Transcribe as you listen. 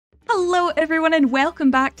Hello everyone and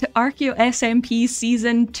welcome back to Archaeo SMP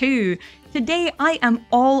Season 2. Today I am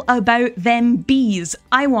all about them bees.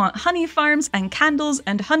 I want honey farms and candles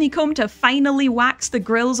and honeycomb to finally wax the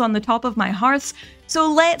grills on the top of my hearths,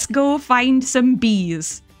 so let's go find some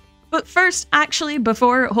bees. But first, actually,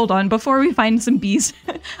 before we find some bees,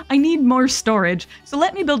 I need more storage, so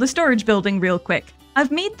let me build a storage building real quick.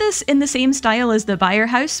 I've made this in the same style as the Buyer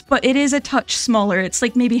house, but it is a touch smaller. It's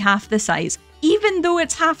like maybe half the size. Even though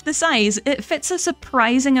it's half the size, it fits a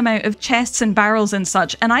surprising amount of chests and barrels and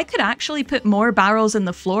such, and I could actually put more barrels in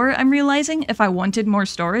the floor, I'm realizing, if I wanted more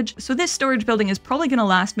storage. So this storage building is probably going to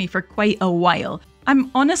last me for quite a while.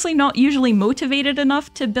 I'm honestly not usually motivated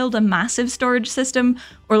enough to build a massive storage system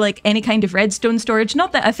or like any kind of redstone storage.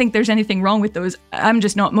 Not that I think there's anything wrong with those, I'm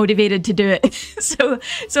just not motivated to do it. So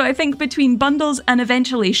I think between bundles and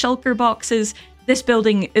eventually shulker boxes, this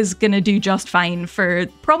building is going to do just fine for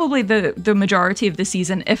probably the majority of the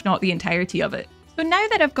season, if not the entirety of it. So now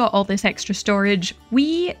that I've got all this extra storage,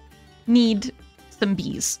 we need some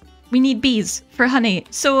bees. We need bees for honey.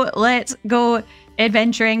 So let's go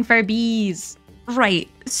adventuring for bees. Right,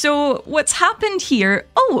 so what's happened here?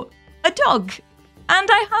 Oh, a dog! And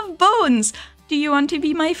I have bones! Do you want to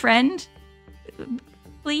be my friend?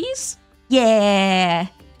 Please? Yeah!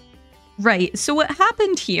 Right, so what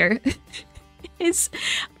happened here is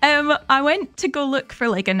I went to go look for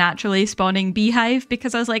like a naturally spawning beehive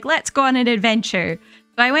because I was like, let's go on an adventure.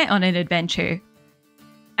 So I went on an adventure.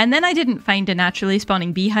 And then I didn't find a naturally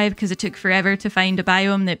spawning beehive because it took forever to find a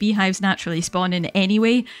biome that beehives naturally spawn in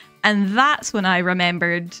anyway. And that's when I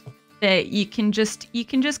remembered that you can just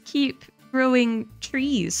keep growing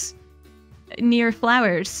trees near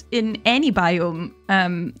flowers in any biome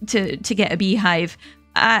to get a beehive.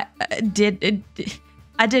 I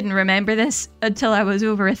didn't remember this until I was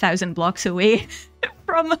over 1,000 blocks away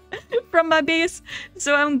from my base.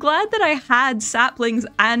 So I'm glad that I had saplings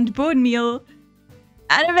and bone meal.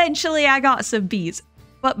 And eventually I got some bees.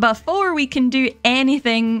 But before we can do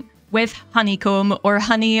anything with honeycomb or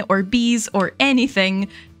honey or bees or anything,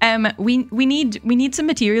 we need some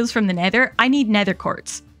materials from the nether. I need nether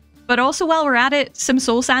quartz. But also while we're at it, some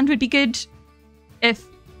soul sand would be good if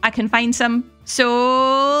I can find some.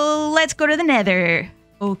 So let's go to the nether.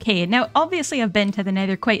 Okay, now obviously I've been to the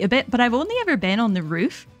nether quite a bit, but I've only ever been on the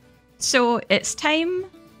roof. So it's time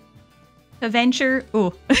to venture.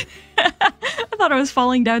 Oh, I thought I was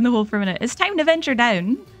falling down the hole for a minute. It's time to venture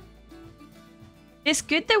down. It's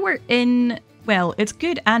good that we're in, well, it's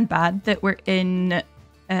good and bad that we're in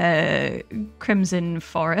Crimson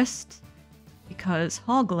Forest because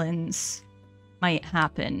hoglins might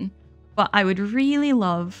happen. But I would really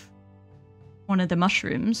love one of the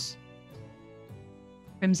mushrooms,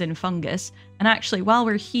 crimson fungus. And actually, while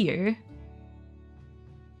we're here,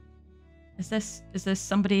 is this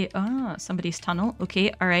somebody? Ah, somebody's tunnel.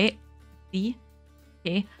 Okay, all right. See,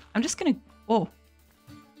 okay. I'm just gonna. Oh.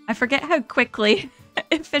 I forget how quickly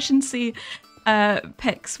efficiency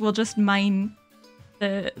picks will just mine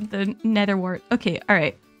the nether wart. Okay, all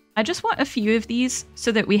right. I just want a few of these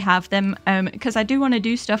so that we have them because I do want to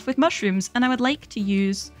do stuff with mushrooms and I would like to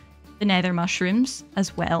use the nether mushrooms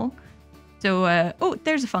as well. So, oh,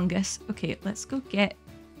 there's a fungus. Okay, let's go get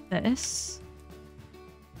this.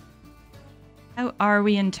 How are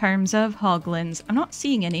we in terms of hoglins? I'm not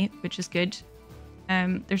seeing any, which is good.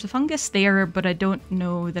 There's a fungus there, but I don't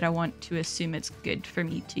know that I want to assume it's good for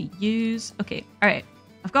me to use. Okay, all right.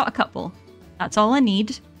 I've got a couple. That's all I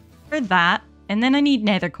need for that. And then I need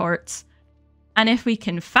nether quartz. And if we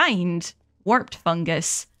can find warped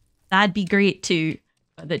fungus, that'd be great too.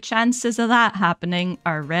 But the chances of that happening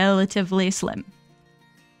are relatively slim.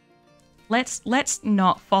 Let's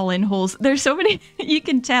not fall in holes. There's so many. You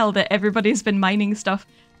can tell that everybody's been mining stuff.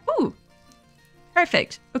 Ooh,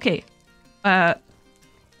 perfect. Okay. Oh,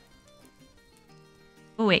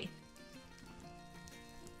 wait.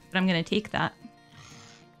 But I'm going to take that.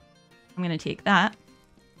 I'm going to take that.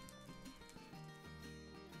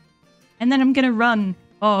 And then I'm going to run.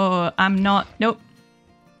 Oh, I'm not. Nope.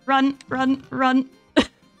 Run, run, run.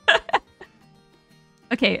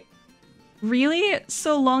 Okay. Really?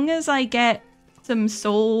 So long as I get some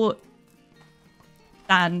soul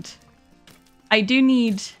sand. I do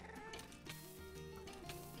need...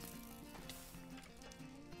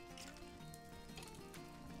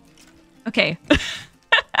 Okay.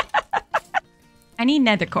 I need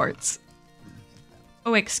nether quartz.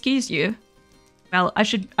 Oh, excuse you. Well, I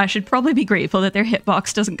should probably be grateful that their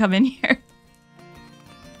hitbox doesn't come in here.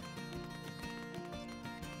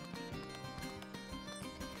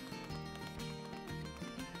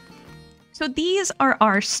 So these are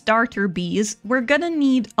our starter bees. We're gonna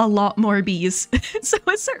need a lot more bees. So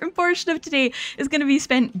a certain portion of today is gonna be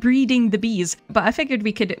spent breeding the bees, but I figured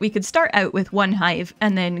we could start out with one hive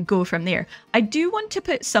and then go from there. I do want to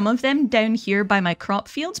put some of them down here by my crop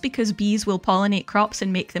fields because bees will pollinate crops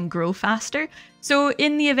and make them grow faster. So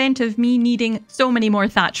in the event of me needing so many more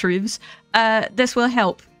thatch roofs, this will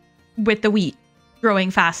help with the wheat growing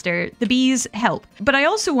faster. The bees help. But I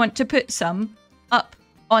also want to put some up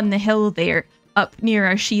on the hill there, up near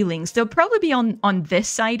our sheelings. They'll probably be on this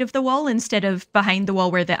side of the wall instead of behind the wall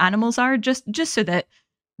where the animals are, just so that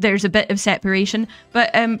there's a bit of separation. But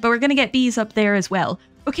we're gonna get bees up there as well.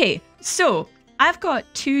 Okay, so I've got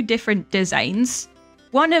two different designs.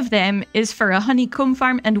 One of them is for a honeycomb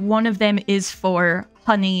farm, and one of them is for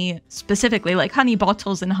honey specifically, like honey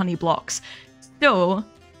bottles and honey blocks. So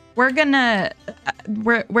we're gonna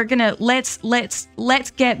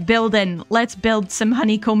let's get building. Let's build some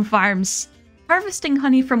honeycomb farms. Harvesting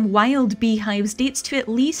honey from wild beehives dates to at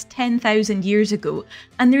least 10,000 years ago,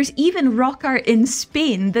 and there's even rock art in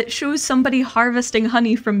Spain that shows somebody harvesting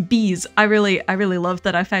honey from bees. I really love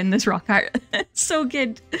that I found this rock art. It's so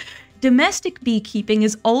good. Domestic beekeeping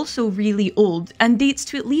is also really old and dates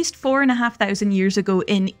to at least 4,500 years ago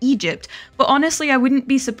in Egypt, but honestly I wouldn't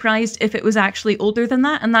be surprised if it was actually older than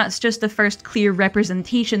that, and that's just the first clear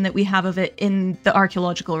representation that we have of it in the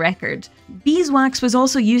archaeological record. Beeswax was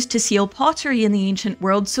also used to seal pottery in the ancient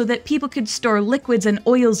world so that people could store liquids and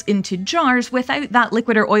oils into jars without that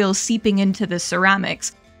liquid or oil seeping into the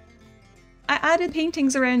ceramics. I added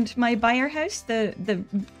paintings around my byre house, the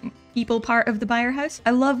people part of the byre house.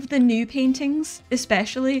 I love the new paintings,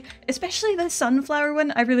 especially the sunflower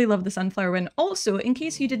one. I really love the sunflower one. Also, in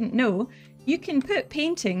case you didn't know, you can put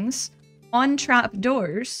paintings on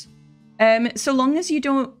trapdoors, so long as you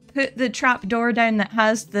don't put the trapdoor down that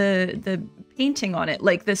has the painting on it,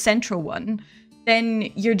 like the central one, then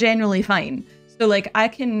you're generally fine. So like I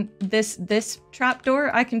can, this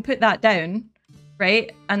trapdoor, I can put that down,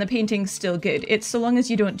 right? And the painting's still good. It's so long as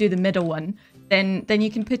you don't do the middle one. Then you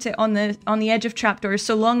can put it on the edge of trapdoors,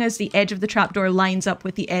 so long as the edge of the trapdoor lines up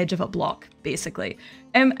with the edge of a block, basically.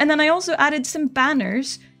 And then I also added some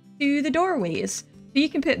banners to the doorways. So you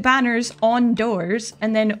can put banners on doors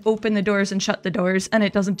and then open the doors and shut the doors, and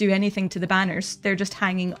it doesn't do anything to the banners. They're just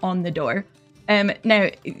hanging on the door. Now,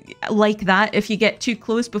 like that, if you get too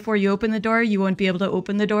close before you open the door, you won't be able to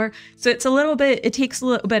open the door. So it takes a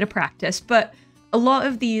little bit of practice, but a lot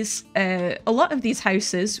of these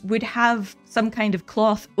houses would have some kind of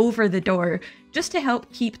cloth over the door just to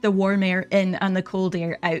help keep the warm air in and the cold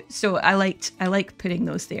air out. So I like putting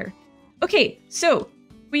those there. Okay, so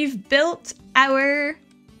we've built our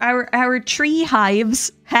tree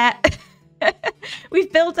hives.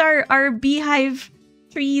 We've built our beehive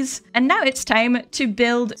trees, and now it's time to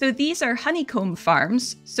build. So these are honeycomb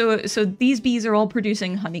farms. So these bees are all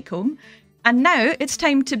producing honeycomb. And now it's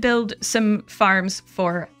time to build some farms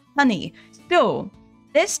for honey. So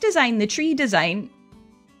this design, the tree design,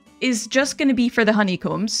 is just going to be for the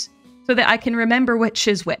honeycombs so that I can remember which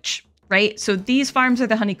is which, right? So these farms are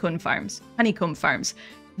the honeycomb farms.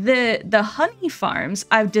 The honey farms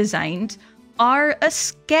I've designed are a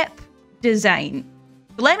skep design.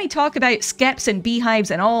 Let me talk about skeps and beehives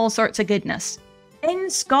and all sorts of goodness.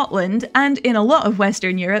 In Scotland, and in a lot of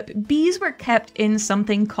Western Europe, bees were kept in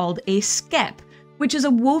something called a skep, which is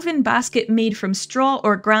a woven basket made from straw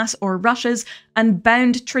or grass or rushes and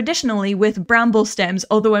bound traditionally with bramble stems,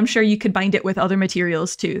 although I'm sure you could bind it with other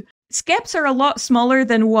materials too. Skeps are a lot smaller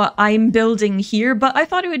than what I'm building here, but I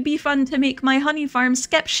thought it would be fun to make my honey farm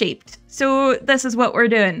skep-shaped. So this is what we're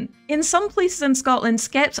doing. In some places in Scotland,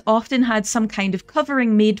 skeps often had some kind of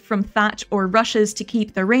covering made from thatch or rushes to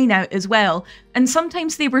keep the rain out as well, and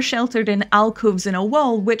sometimes they were sheltered in alcoves in a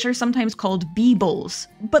wall, which are sometimes called bee bowls.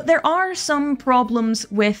 But there are some problems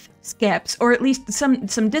with skeps, or at least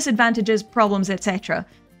some disadvantages, problems, etc.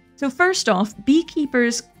 So first off,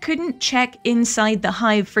 beekeepers couldn't check inside the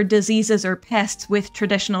hive for diseases or pests with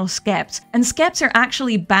traditional skeps, and skeps are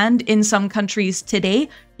actually banned in some countries today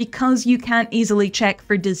because you can't easily check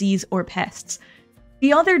for disease or pests.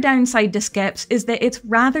 The other downside to skeps is that it's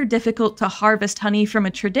rather difficult to harvest honey from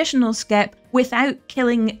a traditional skep without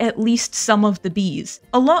killing at least some of the bees.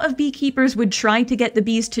 A lot of beekeepers would try to get the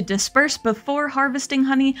bees to disperse before harvesting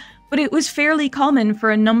honey, but it was fairly common for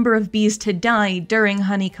a number of bees to die during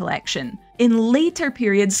honey collection. In later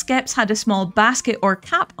periods, skeps had a small basket or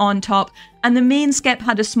cap on top, and the main skep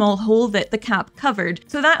had a small hole that the cap covered,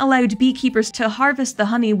 so that allowed beekeepers to harvest the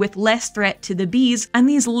honey with less threat to the bees, and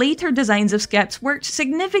these later designs of skeps worked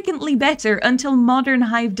significantly better until modern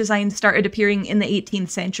hive designs started appearing in the 18th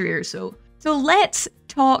century or so. So let's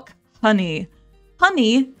talk honey.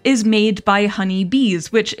 Honey is made by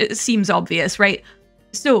honeybees, which seems obvious, right?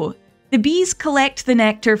 So the bees collect the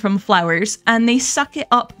nectar from flowers and they suck it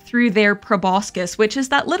up through their proboscis, which is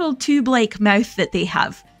that little tube-like mouth that they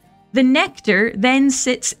have. The nectar then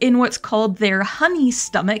sits in what's called their honey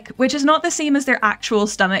stomach, which is not the same as their actual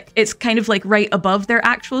stomach. It's kind of like right above their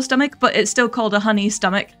actual stomach, but it's still called a honey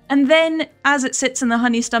stomach. And then as it sits in the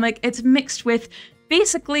honey stomach, it's mixed with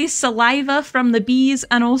basically saliva from the bees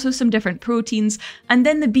and also some different proteins. And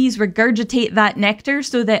then the bees regurgitate that nectar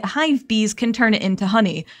so that hive bees can turn it into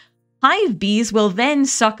honey. Hive bees will then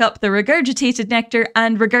suck up the regurgitated nectar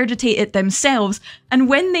and regurgitate it themselves. And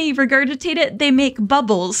when they regurgitate it, they make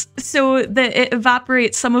bubbles so that it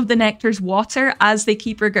evaporates some of the nectar's water as they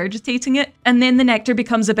keep regurgitating it. And then the nectar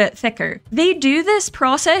becomes a bit thicker. They do this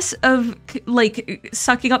process of like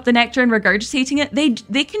sucking up the nectar and regurgitating it.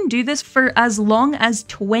 They can do this for as long as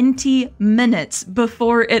 20 minutes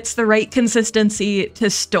before it's the right consistency to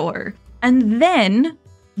store. And then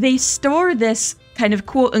they store this kind of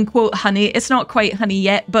quote-unquote honey. It's not quite honey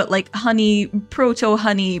yet, but like honey,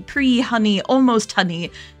 proto-honey, pre-honey, almost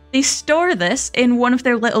honey. They store this in one of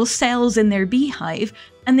their little cells in their beehive,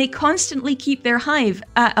 and they constantly keep their hive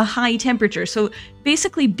at a high temperature. So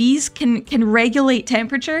basically bees can regulate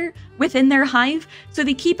temperature within their hive, so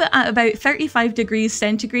they keep it at about 35 degrees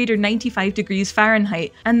centigrade or 95 degrees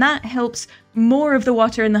Fahrenheit, and that helps more of the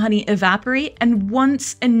water in the honey evaporate. And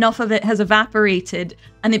once enough of it has evaporated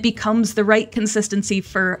and it becomes the right consistency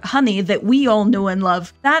for honey that we all know and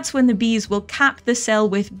love, that's when the bees will cap the cell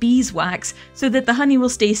with beeswax so that the honey will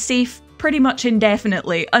stay safe pretty much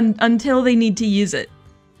indefinitely until they need to use it.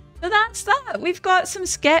 So that's that. We've got some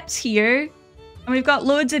skeps here and we've got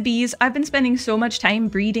loads of bees. I've been spending so much time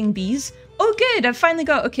breeding bees. Oh good, I've finally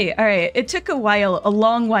got, okay, alright. It took a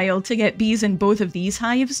long while to get bees in both of these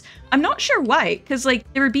hives. I'm not sure why, because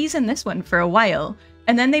like there were bees in this one for a while,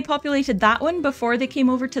 and then they populated that one before they came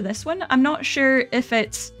over to this one. I'm not sure if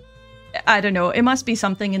it's, I don't know, it must be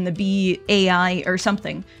something in the bee AI or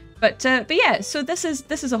something. But yeah, so this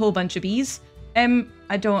is a whole bunch of bees.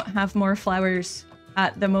 I don't have more flowers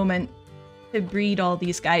at the moment to breed all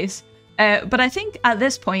these guys. But I think at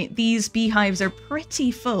this point, these beehives are pretty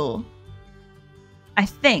full. I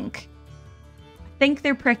think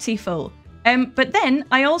they're pretty full. But then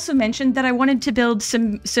I also mentioned that I wanted to build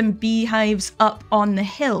some beehives up on the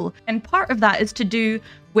hill. And part of that is to do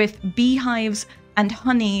with beehives and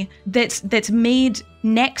honey that's made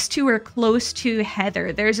next to or close to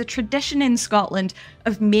heather. There's a tradition in Scotland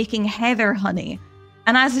of making heather honey.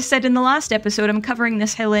 And as I said in the last episode, I'm covering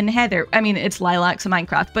this hill in heather. I mean, it's lilacs in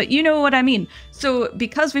Minecraft, but you know what I mean. So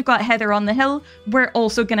because we've got heather on the hill, we're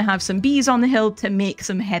also going to have some bees on the hill to make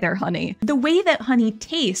some heather honey. The way that honey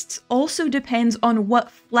tastes also depends on what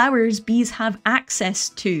flowers bees have access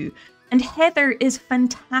to. And heather is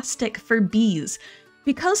fantastic for bees.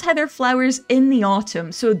 Because heather flowers in the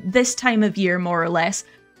autumn, so this time of year more or less,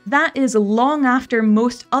 that is long after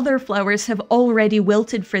most other flowers have already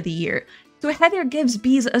wilted for the year. So heather gives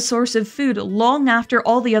bees a source of food long after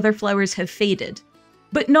all the other flowers have faded.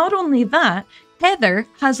 But not only that, heather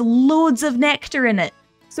has loads of nectar in it.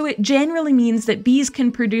 So it generally means that bees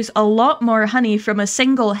can produce a lot more honey from a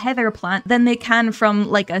single heather plant than they can from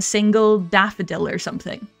like a single daffodil or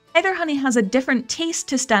something. Heather honey has a different taste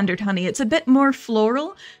to standard honey. It's a bit more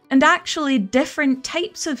floral, and actually different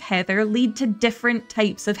types of heather lead to different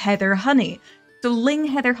types of heather honey. So ling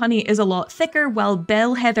heather honey is a lot thicker, while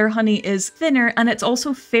bell heather honey is thinner, and it's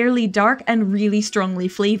also fairly dark and really strongly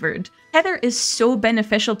flavoured. Heather is so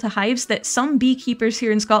beneficial to hives that some beekeepers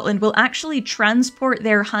here in Scotland will actually transport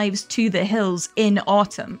their hives to the hills in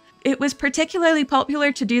autumn. It was particularly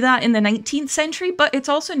popular to do that in the 19th century, but it's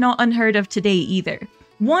also not unheard of today either.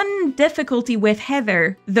 One difficulty with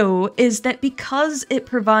heather, though, is that because it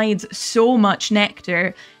provides so much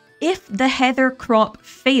nectar, if the heather crop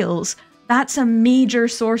fails, that's a major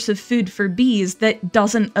source of food for bees that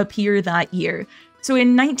doesn't appear that year. So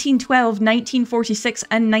in 1912, 1946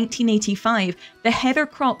 and 1985, the heather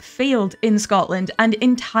crop failed in Scotland and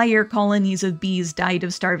entire colonies of bees died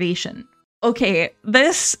of starvation. Okay,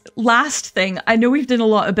 this last thing, I know we've done a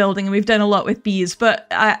lot of building and we've done a lot with bees, but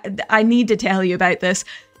I need to tell you about this.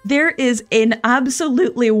 There is an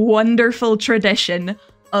absolutely wonderful tradition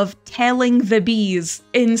of telling the bees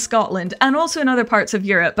in Scotland, and also in other parts of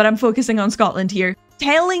Europe, but I'm focusing on Scotland here.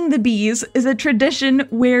 Telling the bees is a tradition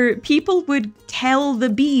where people would tell the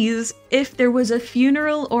bees if there was a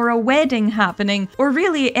funeral or a wedding happening, or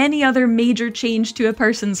really any other major change to a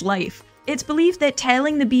person's life. It's believed that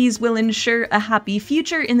telling the bees will ensure a happy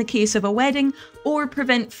future in the case of a wedding, or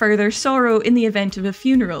prevent further sorrow in the event of a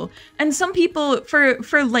funeral. And some people,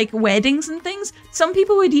 for like weddings and things, some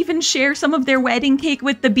people would even share some of their wedding cake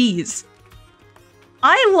with the bees.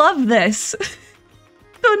 I love this!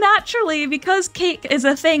 So naturally, because cake is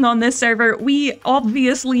a thing on this server, we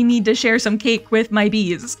obviously need to share some cake with my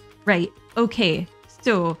bees. Right, okay,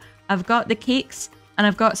 so I've got the cakes, and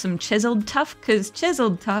I've got some chiseled tuff, because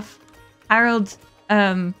chiseled tuff, Harold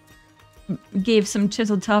gave some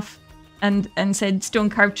chiseled tuff and said stone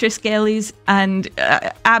carved triskellies, and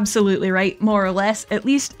absolutely right, more or less, at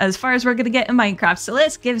least as far as we're going to get in Minecraft. So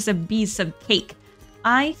let's give some bees some cake.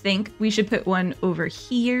 I think we should put one over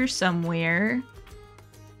here somewhere.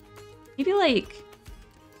 Maybe like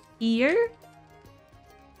here?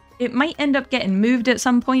 It might end up getting moved at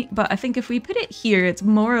some point, but I think if we put it here, it's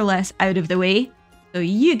more or less out of the way. So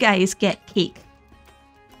you guys get cake.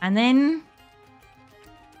 And then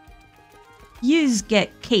yous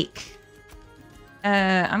get cake.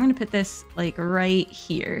 I'm gonna put this like right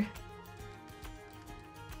here.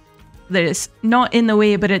 That is not in the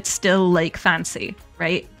way, but it's still like fancy,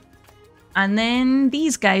 right? And then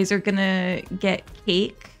these guys are gonna get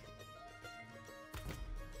cake.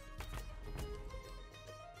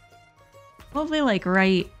 Probably like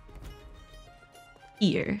right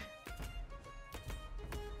here.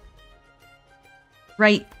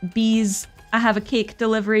 Right, bees, I have a cake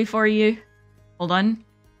delivery for you. Hold on.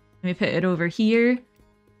 Let me put it over here.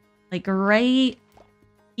 Like right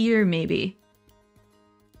here, maybe.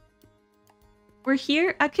 Or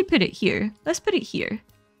here? I could put it here. Let's put it here.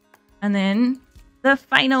 And then the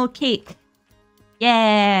final cake.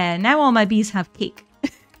 Yeah, now all my bees have cake.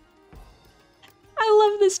 I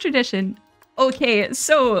love this tradition. Okay,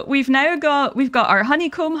 so we've got our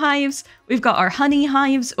honeycomb hives, we've got our honey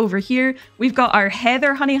hives over here, we've got our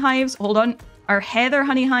heather honey hives, hold on, our heather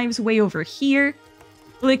honey hives way over here.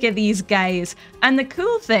 Look at these guys. And the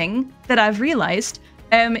cool thing that I've realized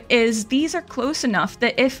is these are close enough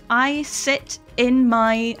that if I sit in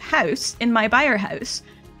my house, in my buyer house,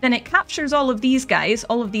 then it captures all of these guys,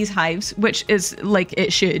 all of these hives, which is like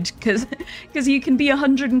it should, because you can be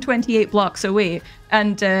 128 blocks away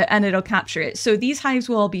and it'll capture it. So these hives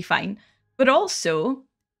will all be fine. But also,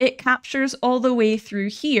 it captures all the way through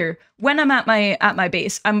here. When I'm at my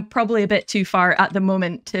base, I'm probably a bit too far at the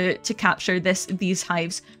moment to capture these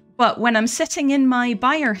hives. But when I'm sitting in my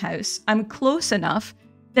buyer house, I'm close enough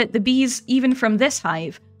that the bees, even from this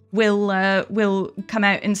hive, will come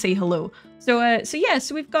out and say hello. So yeah,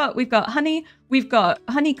 so we've got honey, we've got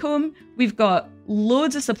honeycomb, we've got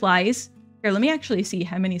loads of supplies. Here, let me actually see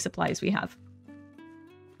how many supplies we have.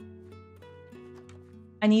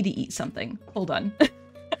 I need to eat something. Hold on.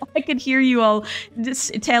 I could hear you all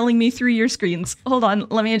just telling me through your screens. Hold on,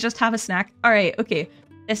 let me just have a snack. All right, okay,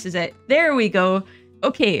 this is it. There we go.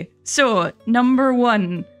 Okay, so number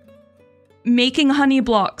one, making honey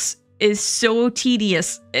blocks is so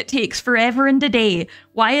tedious. It takes forever and a day.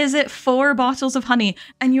 Why is it 4 bottles of honey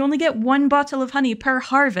and you only get 1 bottle of honey per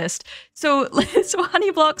harvest? So honey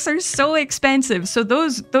blocks are so expensive. So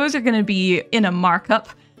those are going to be in a markup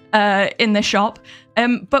in the shop.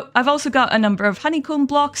 But I've also got a number of honeycomb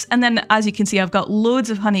blocks, and then as you can see, I've got loads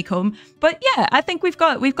of honeycomb. But yeah, I think we've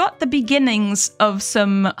got the beginnings of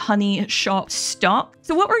some honey shop stock.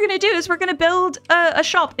 So what we're gonna do is we're gonna build a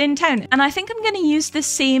shop in town, and I think I'm gonna use the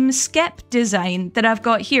same skep design that I've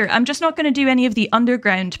got here. I'm just not gonna do any of the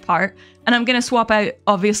underground part, and I'm gonna swap out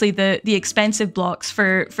obviously the expensive blocks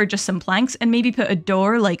for just some planks, and maybe put a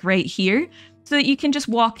door like right here, so that you can just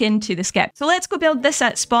walk into the skep. So let's go build this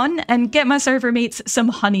at spawn and get my server mates some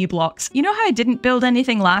honey blocks. You know how I didn't build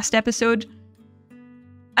anything last episode?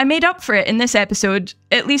 I made up for it in this episode.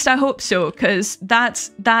 At least I hope so, because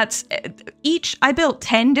that's I built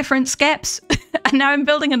 10 different skeps and now I'm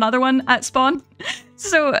building another one at spawn.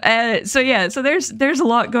 So yeah, so there's a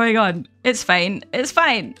lot going on. It's fine. It's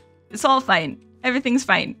fine. It's all fine. Everything's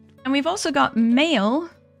fine. And we've also got mail.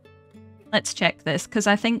 Let's check this, because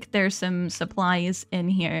I think there's some supplies in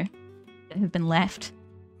here that have been left.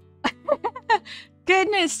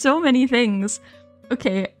 Goodness, so many things.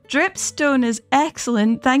 Okay, dripstone is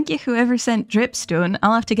excellent. Thank you, whoever sent dripstone.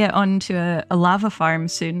 I'll have to get onto a lava farm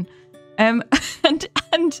soon. And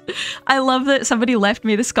I love that somebody left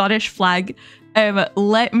me the Scottish flag.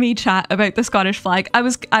 Let me chat about the Scottish flag. I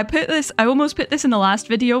almost put this in the last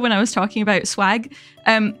video when I was talking about swag,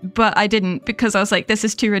 but I didn't, because I was like, this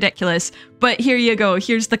is too ridiculous. But here you go,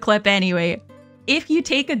 here's the clip anyway. If you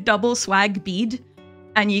take a double swag bead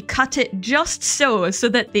and you cut it just so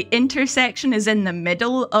that the intersection is in the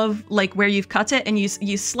middle of like where you've cut it, and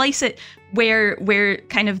you slice it where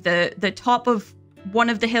kind of the top of one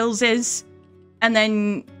of the hills is, and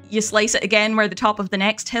then you slice it again where the top of the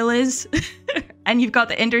next hill is, and you've got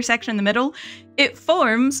the intersection in the middle. It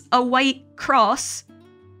forms a white cross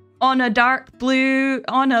on a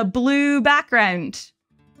blue background,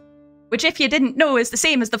 which, if you didn't know, is the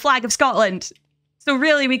same as the flag of Scotland. So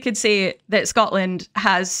really, we could say that Scotland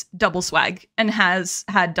has double swag and has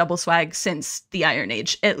had double swag since the Iron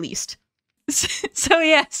Age, at least. So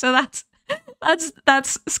yeah, so that's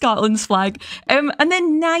Scotland's flag. And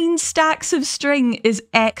then 9 stacks of string is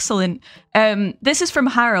excellent. This is from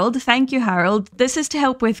Harold. Thank you, Harold. This is to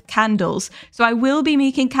help with candles. So I will be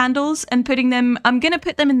making candles and putting them, I'm going to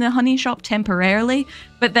put them in the honey shop temporarily,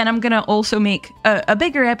 but then I'm going to also make a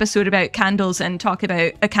bigger episode about candles and talk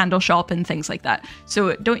about a candle shop and things like that.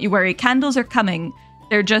 So don't you worry, candles are coming.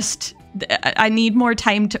 They're just, I need more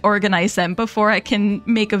time to organize them before I can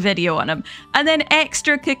make a video on them. And then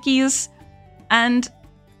extra cookies and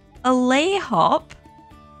a lay hop.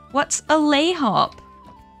 What's a lay hop?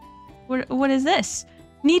 What is this?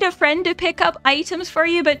 Need a friend to pick up items for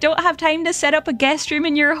you but don't have time to set up a guest room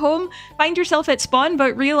in your home? Find yourself at spawn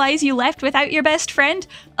but realize you left without your best friend?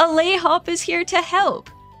 A lay hop is here to help.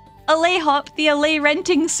 Allay Hop, the Allay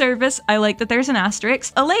renting service. I like that there's an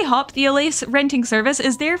asterisk. Allay Hop, the Allay renting service,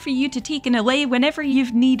 is there for you to take an Allay whenever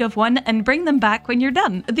you've need of one and bring them back when you're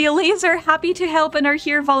done. The Allays are happy to help and are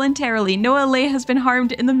here voluntarily. No Allay has been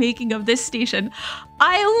harmed in the making of this station.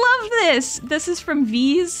 I love this! This is from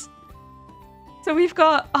V's. So we've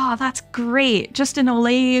got, oh, that's great. Just an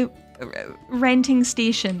Allay renting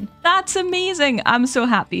station. That's amazing. I'm so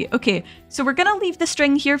happy. Okay, so we're gonna leave the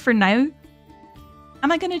string here for now.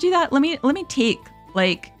 Am I gonna do that? Let me take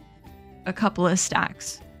like a couple of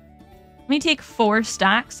stacks. Let me take 4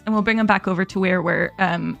 stacks and we'll bring them back over to where we're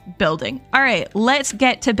building. All right, let's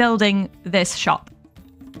get to building this shop.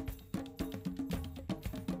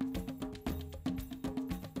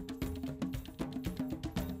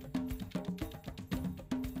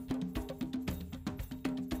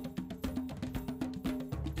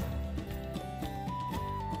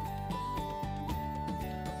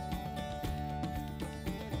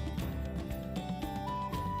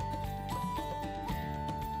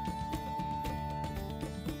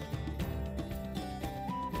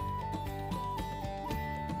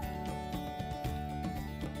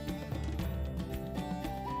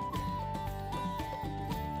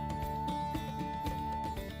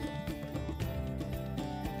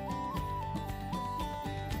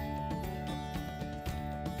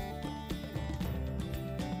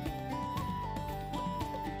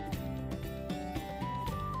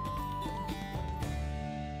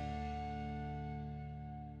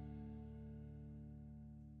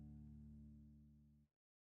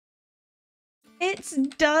 It's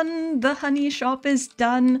done. The honey shop is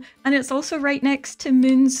done. And it's also right next to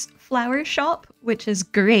Moon's flower shop, which is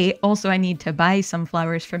great. Also, I need to buy some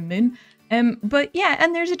flowers from Moon. But yeah,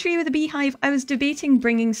 and there's a tree with a beehive. I was debating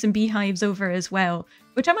bringing some beehives over as well,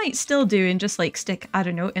 which I might still do and just like stick, I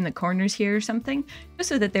don't know, in the corners here or something, just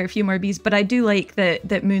so that there are a few more bees. But I do like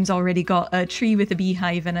that Moon's already got a tree with a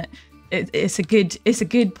beehive in it. It's a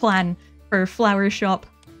good plan for flower shop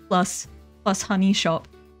plus honey shop.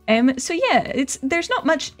 So yeah, there's not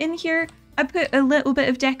much in here. I put a little bit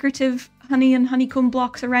of decorative honey and honeycomb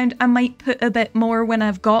blocks around. I might put a bit more when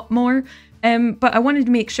I've got more, but I wanted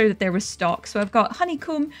to make sure that there was stock. So I've got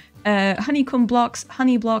honeycomb, honeycomb blocks,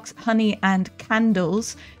 honey, and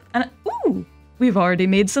candles. And ooh, we've already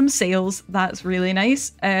made some sales. That's really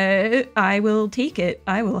nice. I will take it.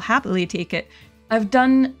 I will happily take it. I've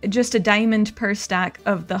done just a diamond per stack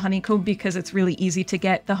of the honeycomb because it's really easy to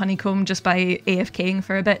get the honeycomb just by AFKing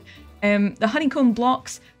for a bit. The honeycomb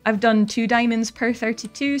blocks, I've done 2 diamonds per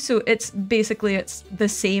 32, so it's the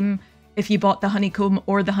same if you bought the honeycomb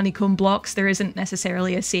or the honeycomb blocks. There isn't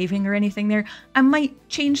necessarily a saving or anything there. I might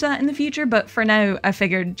change that in the future, but for now I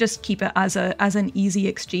figured just keep it as an easy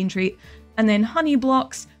exchange rate. And then honey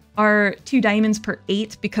blocks are 2 diamonds per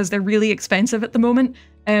 8 because they're really expensive at the moment.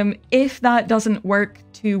 If that doesn't work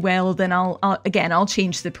too well, then I'll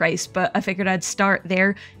change the price, but I figured I'd start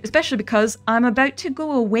there, especially because I'm about to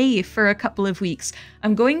go away for a couple of weeks.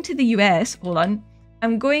 I'm going to the US, hold on.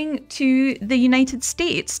 I'm going to the United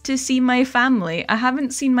States to see my family. I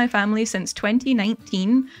haven't seen my family since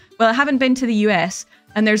 2019. Well, I haven't been to the US,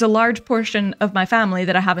 and there's a large portion of my family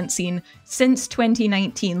that I haven't seen since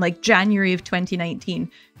 2019, like January of 2019.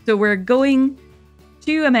 So we're going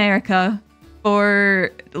to America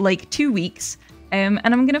for like 2 weeks, And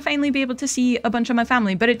I'm going to finally be able to see a bunch of my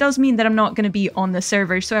family, but it does mean that I'm not going to be on the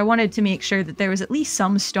server, so I wanted to make sure that there was at least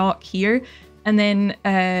some stock here, and then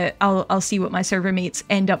I'll see what my server mates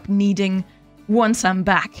end up needing once I'm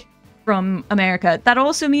back from America. That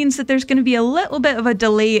also means that there's going to be a little bit of a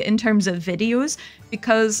delay in terms of videos,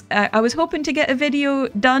 because I was hoping to get a video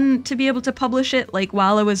done to be able to publish it like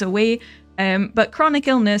while I was away, but chronic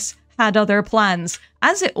illness had other plans,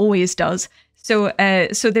 as it always does. So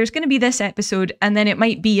there's going to be this episode, and then it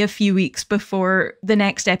might be a few weeks before the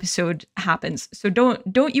next episode happens. So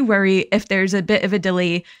don't you worry if there's a bit of a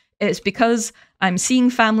delay. It's because I'm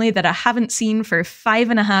seeing family that I haven't seen for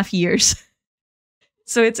 5.5 years.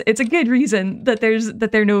 So it's a good reason that there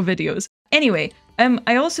are no videos. Anyway,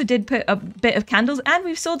 I also did put a bit of candles, and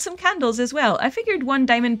we've sold some candles as well. I figured 1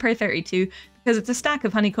 diamond per 32 because it's a stack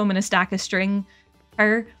of honeycomb and a stack of string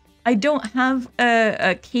per. I don't have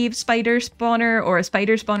a cave spider spawner or a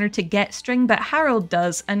spider spawner to get string, but Harold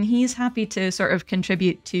does, and he's happy to sort of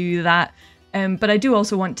contribute to that. But I do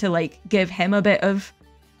also want to like give him a bit of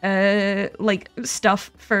like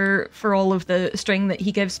stuff for all of the string that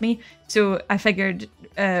he gives me. So I figured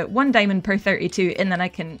 1 diamond per 32, and then I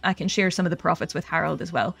can share some of the profits with Harold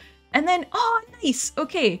as well. And then oh nice,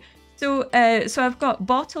 okay. So I've got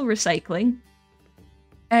bottle recycling.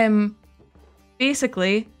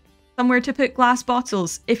 Basically, somewhere to put glass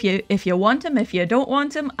bottles if you want them. If you don't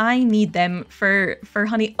want them, I need them for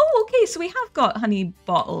honey. Oh, okay, so we have got honey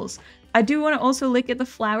bottles. I do want to also look at the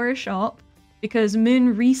flower shop because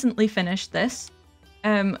Moon recently finished this.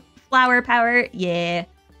 Flower power, yeah.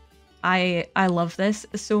 I love this.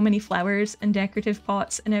 So many flowers and decorative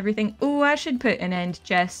pots and everything. Oh, I should put an end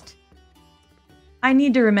chest. I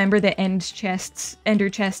need to remember that ender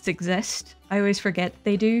chests exist. I always forget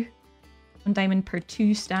they do. 1 diamond per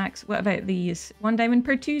 2 stacks. What about these? 1 diamond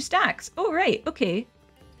per 2 stacks. Oh, right. Okay.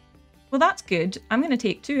 Well, that's good. I'm going to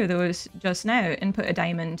take 2 of those just now and put a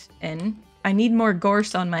diamond in. I need more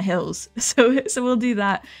gorse on my hills. So we'll do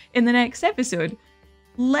that in the next episode.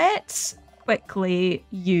 Let's quickly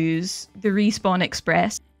use the Respawn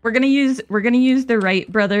Express. We're going to use the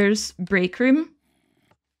Wright Brothers break room.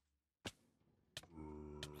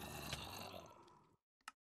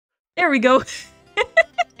 There we go.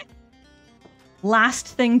 Last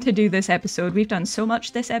thing to do this episode. We've done so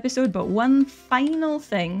much this episode, but one final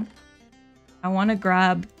thing. I want to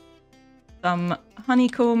grab some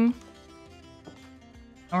honeycomb.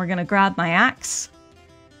 And we're going to grab my axe.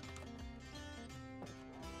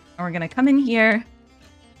 And we're going to come in here.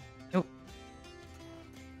 Nope.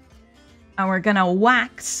 And we're going to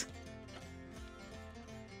wax.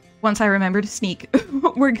 Once I remember to sneak,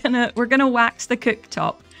 we're gonna wax the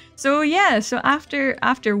cooktop. So yeah, so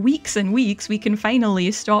after weeks and weeks, we can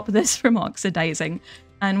finally stop this from oxidizing.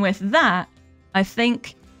 And with that, I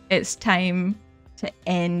think it's time to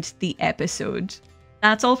end the episode.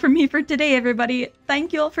 That's all from me for today, everybody.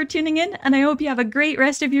 Thank you all for tuning in, and I hope you have a great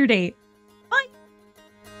rest of your day.